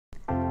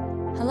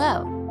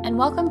Hello, and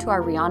welcome to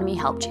our Reonomy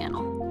Help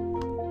channel.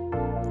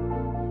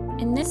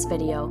 In this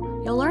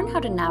video, you'll learn how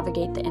to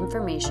navigate the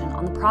information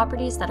on the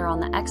properties that are on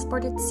the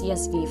exported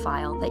CSV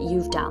file that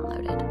you've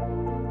downloaded.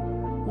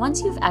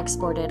 Once you've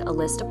exported a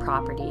list of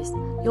properties,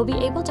 you'll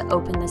be able to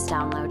open this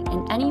download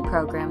in any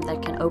program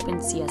that can open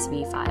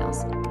CSV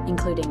files,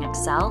 including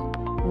Excel,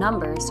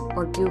 Numbers,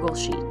 or Google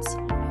Sheets.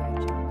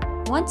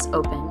 Once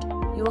opened,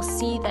 you will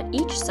see that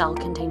each cell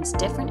contains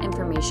different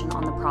information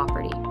on the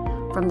property,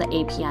 from the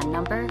APN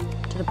number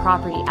to the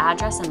property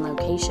address and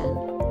location,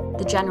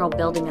 the general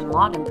building and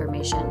lot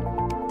information,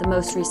 the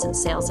most recent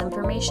sales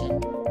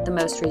information, the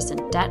most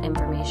recent debt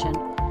information,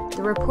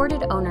 the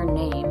reported owner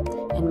name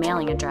and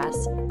mailing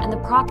address, and the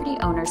property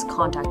owner's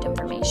contact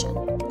information.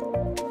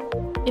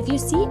 If you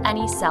see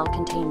any cell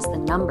contains the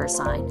number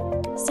sign,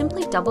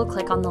 simply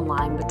double-click on the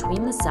line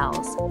between the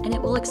cells and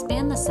it will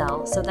expand the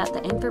cell so that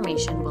the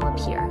information will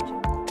appear.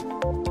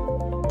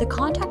 The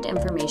contact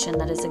information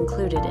that is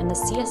included in the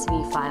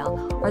CSV file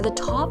are the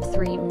top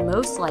 3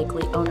 most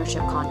likely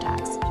ownership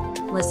contacts,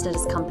 listed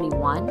as Company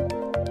 1,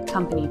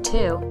 Company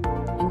 2,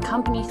 and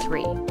Company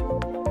 3.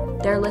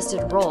 Their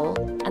listed role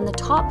and the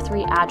top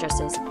 3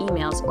 addresses,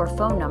 emails, or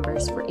phone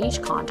numbers for each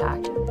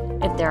contact,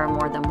 if there are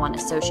more than one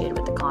associated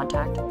with the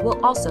contact, will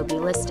also be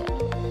listed.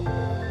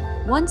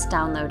 Once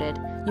downloaded,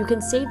 you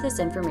can save this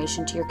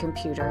information to your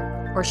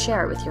computer or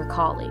share it with your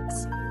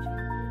colleagues.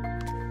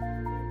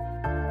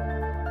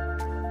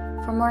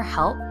 For more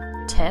help,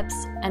 tips,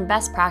 and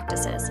best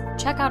practices,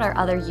 check out our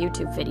other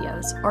YouTube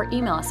videos or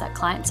email us at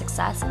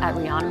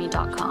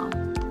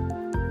clientsuccess@reonomy.com.